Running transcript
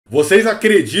Vocês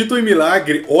acreditam em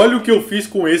milagre? Olha o que eu fiz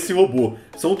com esse robô.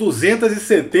 São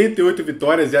 278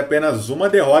 vitórias e apenas uma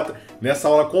derrota nessa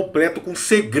aula completa com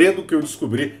segredo que eu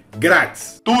descobri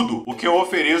grátis. Tudo o que eu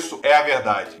ofereço é a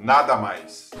verdade, nada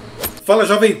mais. Fala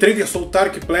jovem trader, sou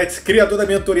o Pletsch, criador da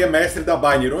mentoria mestre da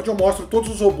Binary, onde eu mostro todos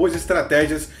os robôs e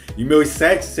estratégias e meus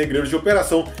 7 segredos de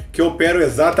operação que eu opero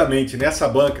exatamente nessa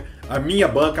banca. A minha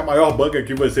banca, a maior banca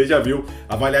que você já viu,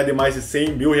 avaliada em mais de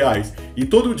 100 mil reais. E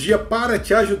todo dia, para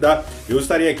te ajudar, eu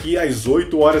estarei aqui às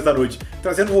 8 horas da noite,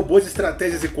 trazendo robôs,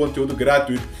 estratégias e conteúdo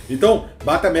gratuito. Então,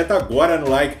 bata a meta agora no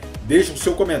like, deixe o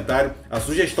seu comentário, a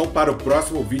sugestão para o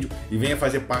próximo vídeo e venha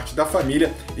fazer parte da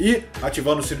família. E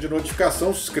ativando o sino de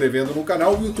notificação, se inscrevendo no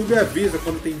canal, o YouTube avisa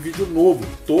quando tem vídeo novo,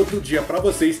 todo dia para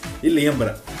vocês. E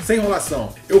lembra, sem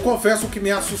enrolação, eu confesso que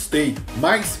me assustei,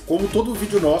 mas como todo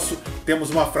vídeo nosso, temos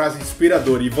uma frase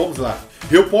inspiradora e vamos lá.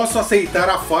 Eu posso aceitar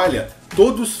a falha,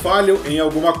 todos falham em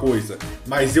alguma coisa,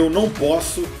 mas eu não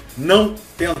posso não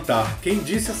tentar. Quem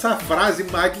disse essa frase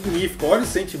magnífica, olha o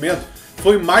sentimento,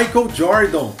 foi Michael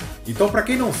Jordan. Então, para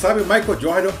quem não sabe, o Michael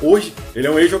Jordan hoje ele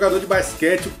é um ex-jogador de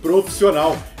basquete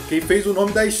profissional, quem fez o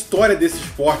nome da história desse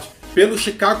esporte pelo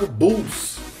Chicago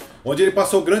Bulls, onde ele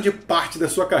passou grande parte da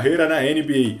sua carreira na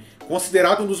NBA,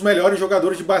 considerado um dos melhores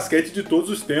jogadores de basquete de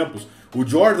todos os tempos. O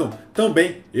Jordan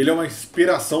também, ele é uma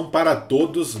inspiração para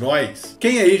todos nós.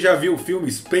 Quem aí já viu o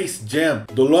filme Space Jam,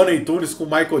 do Looney Tunes com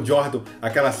Michael Jordan,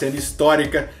 aquela cena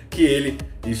histórica que ele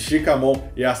estica a mão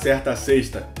e acerta a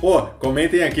cesta? Pô,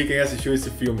 comentem aqui quem assistiu esse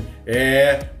filme.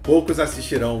 Poucos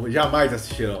assistirão, jamais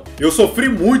assistirão. Eu sofri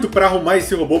muito para arrumar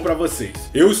esse robô para vocês.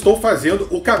 Eu estou fazendo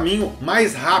o caminho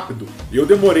mais rápido. Eu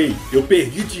demorei, eu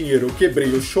perdi dinheiro, eu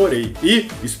quebrei, eu chorei. E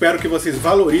espero que vocês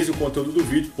valorizem o conteúdo do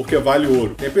vídeo, porque vale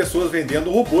ouro. Tem pessoas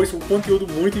vendendo robôs com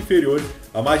conteúdo muito inferior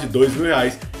a mais de 2 mil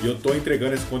reais. E eu estou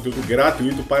entregando esse conteúdo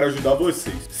gratuito para ajudar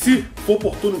vocês. Se for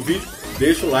oportuno o vídeo,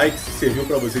 deixa o like se serviu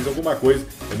para vocês alguma coisa.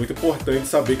 É muito importante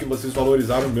saber que vocês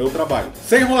valorizaram o meu trabalho.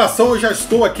 Sem enrolação, eu já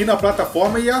estou aqui na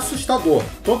plataforma e é assustador.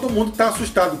 Todo mundo está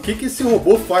assustado. O que esse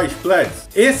robô faz, Pletsch?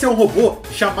 Esse é um robô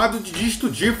chamado de dígito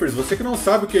differs. Você que não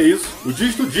sabe o que é isso. O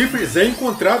dígito differs é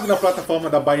encontrado na plataforma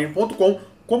da Binary.com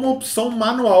como opção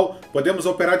manual. Podemos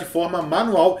operar de forma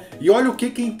manual. E olha o que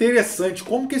é interessante,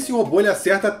 como que esse robô ele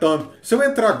acerta tanto. Se eu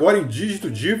entrar agora em dígito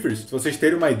differs, se vocês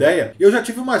terem uma ideia, eu já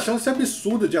tive uma chance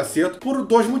absurda de acerto por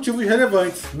 2 motivos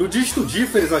relevantes. No dígito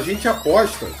differs, a gente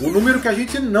aposta o número que a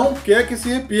gente não quer que se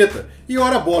repita. E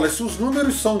ora bola, se os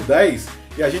números são 10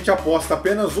 e a gente aposta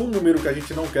apenas um número que a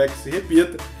gente não quer que se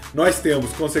repita, nós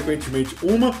temos, consequentemente,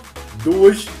 1,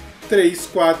 2, 3,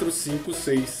 4, 5,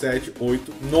 6, 7,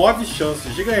 8, 9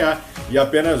 chances de ganhar e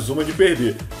apenas uma de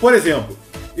perder. Por exemplo,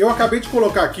 eu acabei de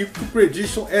colocar aqui que o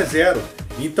prediction é 0.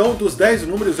 Então, dos 10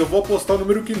 números, eu vou apostar o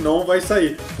número que não vai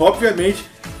sair. Obviamente,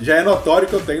 já é notório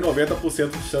que eu tenho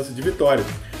 90% de chance de vitória.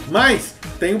 Mas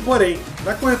tem um porém.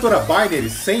 Na corretora Binary,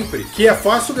 sempre que é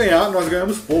fácil ganhar, nós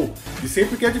ganhamos pouco. E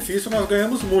sempre que é difícil, nós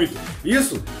ganhamos muito.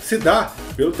 Isso se dá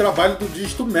pelo trabalho do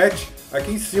dígito match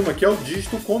aqui em cima, que é o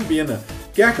dígito combina.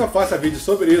 Quer que eu faça vídeo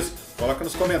sobre isso? Coloca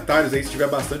nos comentários aí, se tiver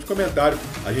bastante comentário,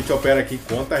 a gente opera aqui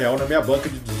em conta real na minha banca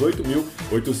de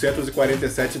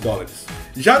 18.847 dólares.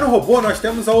 Já no robô, nós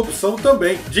temos a opção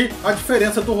também de a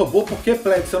diferença do robô, porque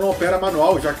Pletsch, você não opera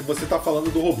manual, já que você está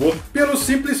falando do robô. Pelo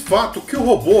simples fato que o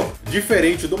robô,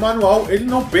 diferente do manual, ele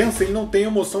não pensa, ele não tem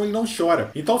emoção, ele não chora.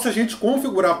 Então, se a gente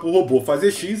configurar para o robô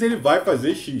fazer X, ele vai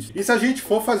fazer X. E se a gente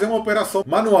for fazer uma operação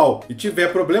manual e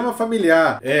tiver problema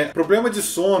familiar, problema de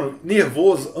sono,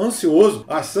 nervoso, ansioso,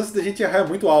 a chance da gente errar é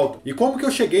muito alta. E como que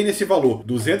eu cheguei nesse valor?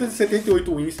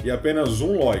 278 wins e apenas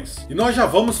 1 loss. E nós já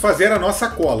vamos fazer a nossa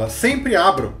cola. Sempre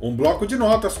abram um bloco de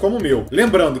notas como o meu.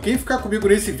 Lembrando, quem ficar comigo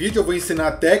nesse vídeo, eu vou ensinar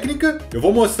a técnica, eu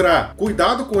vou mostrar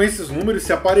cuidado com esses números,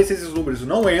 se aparecer esses números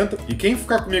não entra. E quem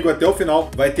ficar comigo até o final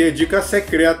vai ter a dica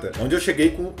secreta, onde eu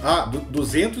cheguei com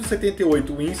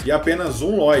 278 wins e apenas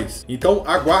 1 loss. Então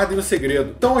aguardem o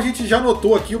segredo. Então a gente já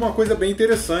notou aqui uma coisa bem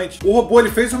interessante. O robô ele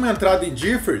fez uma entrada em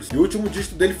differs e o último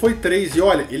dígito dele foi 3. E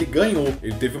olha, ele ganhou,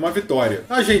 ele teve uma vitória.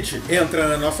 A gente entra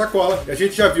na nossa cola e a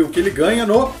gente já viu que ele ganha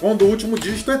quando o último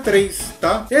dígito é 3.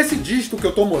 Tá? Esse dígito que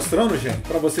eu tô mostrando, gente,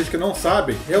 para vocês que não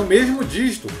sabem, é o mesmo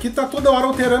dígito que tá toda hora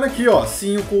alterando aqui, ó,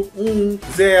 5, 1,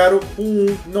 0,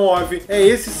 1, 9, é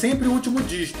esse sempre o último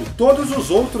dígito. Todos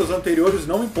os outros anteriores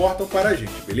não importam para a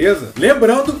gente, beleza?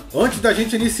 Lembrando, antes da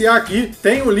gente iniciar aqui,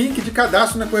 tem o link de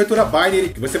cadastro na corretora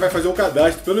Binary, que você vai fazer o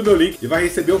cadastro pelo meu link e vai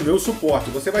receber o meu suporte.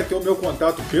 Você vai ter o meu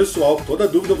contato pessoal, toda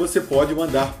dúvida você pode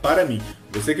mandar para mim.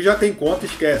 Você que já tem conta,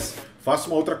 esquece. Faça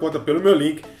uma outra conta pelo meu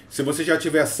link Se você já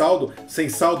tiver saldo, sem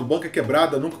saldo, banca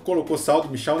quebrada, nunca colocou saldo,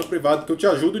 me chama no privado que eu te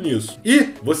ajudo nisso. E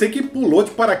você que pulou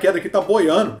de paraquedas, que tá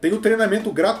boiando, tem o treinamento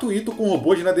gratuito com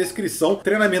robôs na descrição.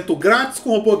 Treinamento grátis com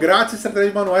robô grátis,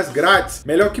 estratégias manuais grátis.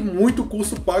 Melhor que muito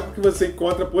curso pago que você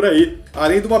encontra por aí.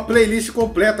 Além de uma playlist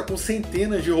completa com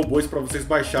centenas de robôs para vocês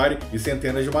baixarem e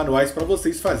centenas de manuais para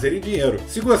vocês fazerem dinheiro.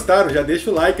 Se gostaram, já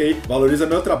deixa o like aí, valoriza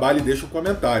meu trabalho e deixa um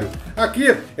comentário.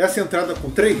 Aqui, essa entrada com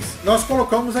 3, nós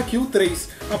colocamos aqui o 3.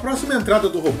 A próxima entrada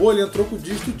do robô, ele entrou com o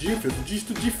dígito differ, o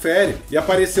dígito difere, e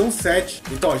apareceu um 7.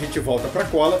 Então a gente volta para a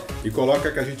cola e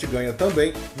coloca que a gente ganha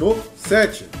também no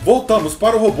 7. Voltamos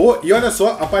para o robô e olha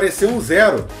só, apareceu um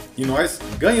 0 e nós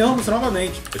ganhamos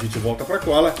novamente. A gente volta para a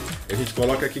cola e a gente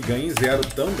coloca que ganha em 0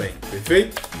 também,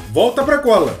 perfeito? Volta para a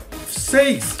cola,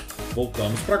 6.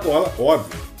 Voltamos para a cola,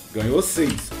 óbvio, ganhou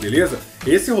 6, beleza?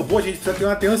 Esse robô a gente precisa ter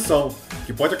uma atenção,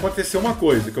 que pode acontecer uma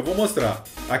coisa que eu vou mostrar.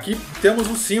 Aqui temos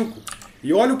o 5.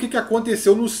 E olha o que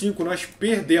aconteceu no 5, nós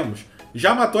perdemos.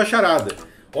 Já matou a charada.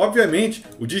 Obviamente,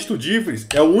 o dígito differ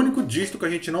é o único dígito que a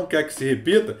gente não quer que se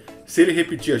repita. Se ele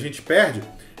repetir, a gente perde.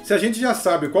 Se a gente já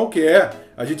sabe qual que é,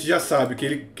 a gente já sabe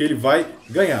que ele vai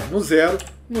ganhar no 0,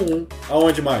 no 1,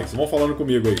 aonde mais? Vão falando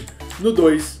comigo aí. No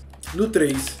 2, no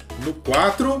 3, no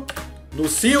 4, no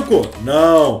 5?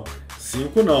 Não,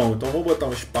 5 não. Então vamos botar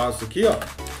um espaço aqui, ó.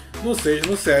 No 6,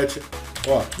 no 7,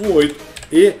 ó, no 8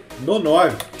 e no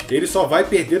 9. Ele só vai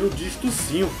perder no dígito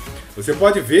 5. Você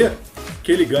pode ver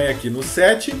que ele ganha aqui no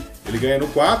 7, ele ganha no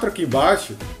 4 aqui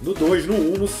embaixo, no 2, no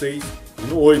 1, no 6 e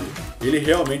no 8.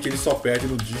 Ele só perde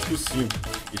no dígito 5.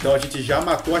 Então a gente já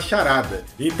matou a charada.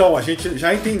 Então a gente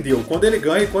já entendeu quando ele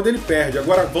ganha e quando ele perde.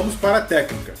 Agora vamos para a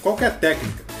técnica. Qual que é a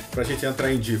técnica para a gente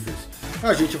entrar em differs?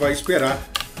 A gente vai esperar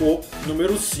o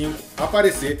número 5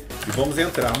 aparecer e vamos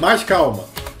entrar. Mas calma,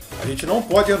 a gente não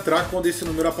pode entrar quando esse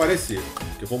número aparecer,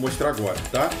 que eu vou mostrar agora,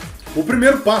 tá? O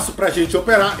primeiro passo para a gente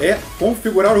operar é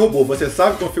configurar o robô. Você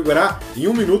sabe configurar? Em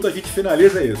 1 minuto a gente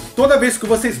finaliza isso. Toda vez que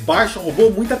vocês baixam o robô,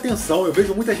 muita atenção. Eu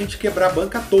vejo muita gente quebrar a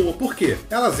banca à toa. Por quê?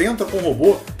 Elas entram com o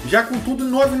robô já com tudo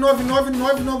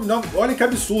 99999. Olha que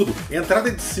absurdo. Entrada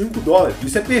de $5.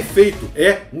 Isso é perfeito.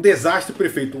 É um desastre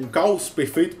perfeito, um caos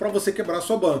perfeito para você quebrar a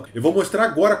sua banca. Eu vou mostrar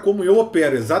agora como eu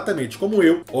opero, exatamente como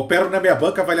eu opero na minha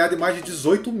banca avaliada em mais de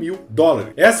 $18 mil.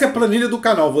 Essa é a planilha do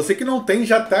canal. Você que não tem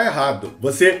já está errado.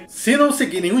 Se não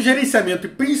seguir nenhum gerenciamento, e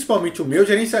principalmente o meu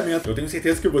gerenciamento, eu tenho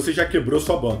certeza que você já quebrou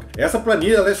sua banca. Essa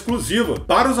planilha ela é exclusiva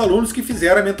para os alunos que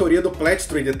fizeram a mentoria do Pletsch,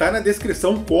 tá na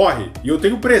descrição, corre. E eu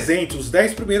tenho presente, os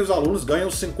 10 primeiros alunos ganham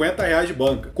R$50 de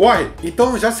banca. Corre!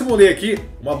 Então eu já simulei aqui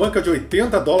uma banca de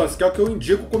 $80, que é o que eu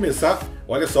indico começar.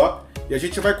 Olha só. E a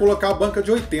gente vai colocar a banca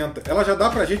de 80. Ela já dá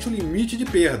pra gente o limite de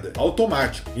perda,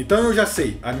 automático. Então eu já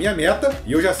sei a minha meta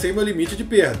e eu já sei meu limite de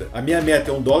perda. A minha meta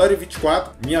é $1,24,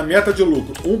 minha meta de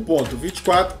lucro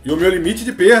 1,24 e o meu limite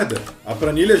de perda, a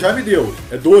planilha já me deu,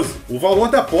 é 12. O valor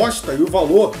da aposta e o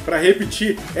valor para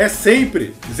repetir é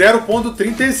sempre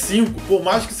 0,35, por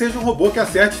mais que seja um robô que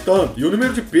acerte tanto. E o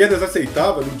número de perdas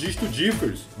aceitável no dígito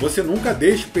differs, você nunca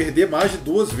deixe perder mais de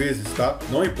 2 vezes, tá?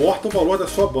 Não importa o valor da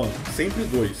sua banca, sempre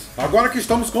 2. Agora que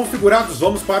estamos configurados,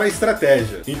 vamos para a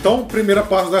estratégia. Então, primeiro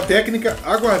passo da técnica,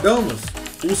 aguardamos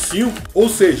o 5, ou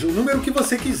seja, o número que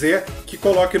você quiser que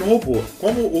coloque no robô.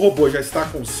 Como o robô já está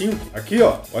com 5, aqui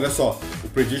ó, olha só, o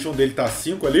prediction dele está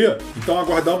 5 ali, ó, então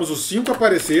aguardamos o 5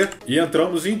 aparecer e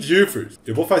entramos em differs.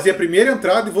 Eu vou fazer a primeira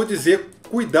entrada e vou dizer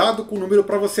cuidado com o número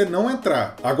para você não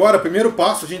entrar. Agora, primeiro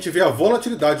passo, a gente vê a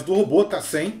volatilidade do robô, tá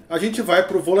 100. A gente vai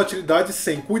para o volatilidade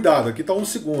 100. Cuidado, aqui tá 1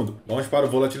 segundo. Vamos para o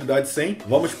volatilidade 100.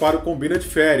 Vamos para o combina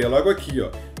difere. É logo aqui, ó.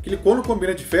 Clicou no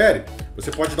combina difere,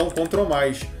 você pode dar um Ctrl+.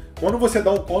 Quando você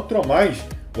dá um Ctrl+,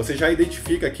 você já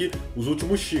identifica aqui os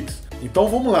últimos ticks. Então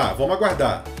vamos lá, vamos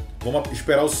aguardar. Vamos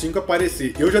esperar o 5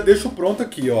 aparecer. Eu já deixo pronto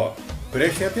aqui, ó.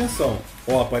 Prestem atenção.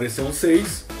 Ó, apareceu um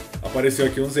 6. Apareceu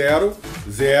aqui um 0,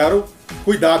 0.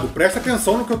 Cuidado, presta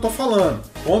atenção no que eu tô falando.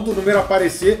 Quando o número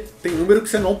aparecer, tem número que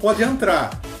você não pode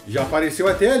entrar. Já apareceu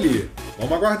até ali.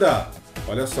 Vamos aguardar.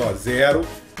 Olha só, 0.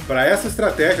 Para essa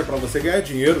estratégia, para você ganhar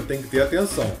dinheiro, tem que ter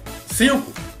atenção.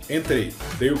 5. Entrei.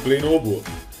 Dei o play no robô.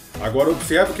 Agora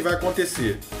observa o que vai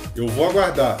acontecer. Eu vou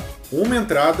aguardar uma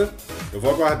entrada, eu vou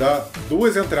aguardar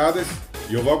 2 entradas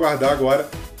e eu vou aguardar agora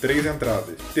 3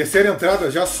 entradas. Terceira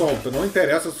entrada já solta, não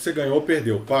interessa se você ganhou ou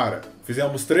perdeu, para.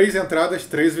 Fizemos 3 entradas,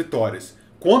 3 vitórias.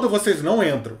 Quando vocês não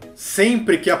entram,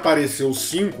 sempre que aparecer o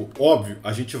 5, óbvio,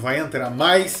 a gente vai entrar.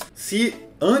 Mas se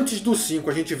antes do 5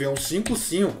 a gente vê um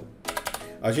 5-5,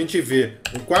 a gente vê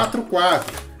um 4-4,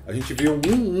 a gente vê um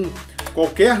 1-1,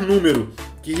 qualquer número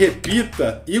que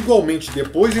repita igualmente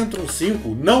depois entra um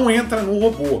 5, não entra no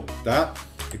robô, tá?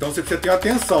 Então você precisa ter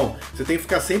atenção. Você tem que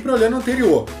ficar sempre olhando o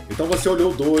anterior. Então você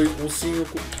olhou o 2, um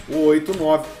 5, o 8,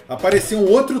 9. Apareceu um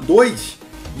outro 2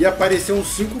 e apareceu um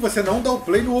 5, você não dá o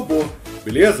play no robô.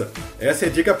 Beleza? Essa é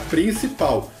a dica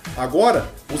principal. Agora,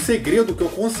 o segredo que eu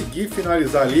consegui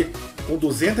finalizar ali com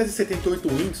 278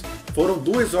 wins, foram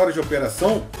 2 horas de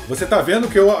operação. Você tá vendo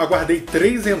que eu aguardei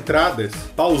 3 entradas,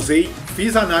 pausei,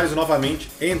 fiz análise novamente,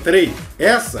 entrei.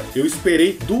 Essa eu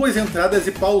esperei 2 entradas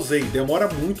e pausei, demora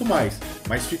muito mais,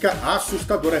 mas fica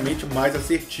assustadoramente mais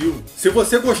assertivo. Se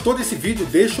você gostou desse vídeo,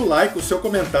 deixa o like, o seu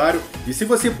comentário, e se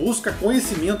você busca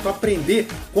conhecimento, aprender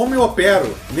como eu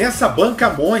opero nessa banca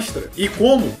monstra e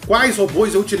quais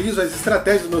robôs eu utilizo, as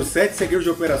estratégias dos meus 7 segredos de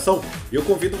operação, eu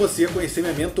convido você a conhecer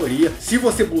minha mentoria. Se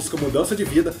você busca mudança de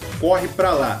vida, corre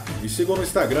pra lá. Me sigam no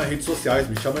Instagram, redes sociais,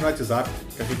 me chamem no WhatsApp,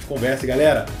 que a gente conversa.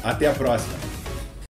 Galera, até a próxima.